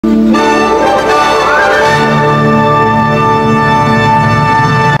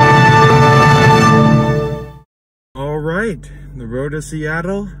right, the road to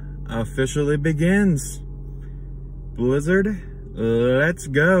Seattle officially begins. Blizzard, let's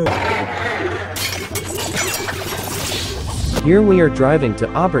go. Here we are driving to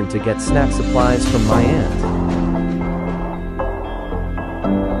Auburn to get snack supplies from my aunt.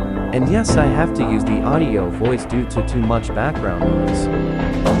 And yes, I have to use the audio voice due to too much background noise.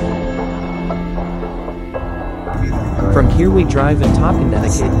 From here we drive in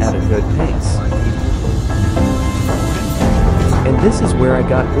Connecticut at a good pace. And this is where I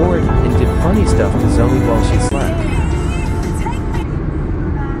got bored and did funny stuff to Zoe while she slept.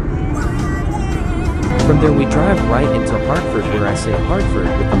 From there we drive right into Hartford, where I say Hartford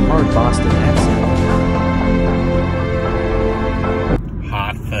with a hard Boston accent.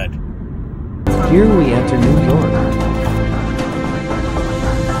 Hartford. Here we enter New York.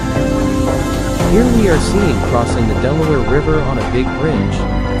 Here we are seen crossing the Delaware River on a big bridge.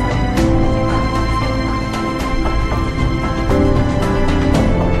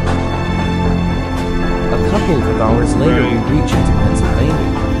 A couple of hours later we reach into Pennsylvania.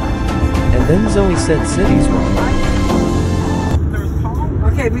 And then Zoe said city's wrong.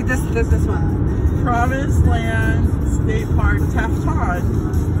 Okay, read this one. Promise Land State Park, Tafton.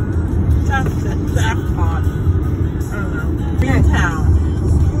 Tafton. I don't know. Greentown.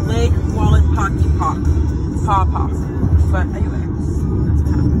 Lake Wallet-Pawpaw. But anyway.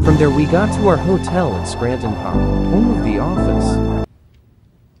 From there we got to our hotel in Scranton Park, home of The Office.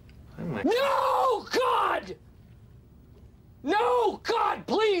 No, God! No, God,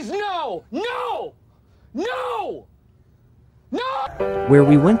 please, no! No! No! No! Where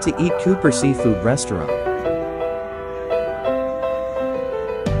we went to eat Cooper Seafood Restaurant.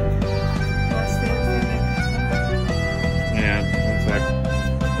 Yeah, one sec.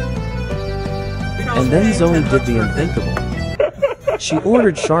 And then Zoe did the unthinkable. She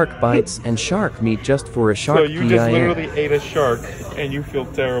ordered shark bites and shark meat just for a shark. So you just literally ate a shark and you feel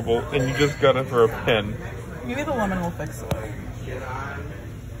terrible and you just got it for a pen. Maybe the lemon will fix it.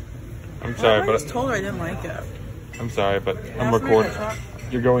 I'm sorry, I but just told her I didn't like it. I'm sorry, but I'm Ask me recording. to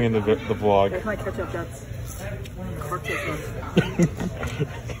You're going in the vlog. Where's my ketchup guts?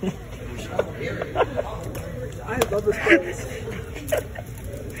 I love this place.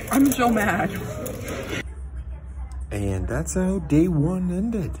 I'm so mad. And that's how day one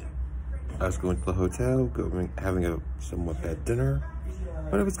ended. I was going to the hotel, having a somewhat bad dinner,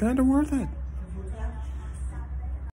 but it was kind of worth it.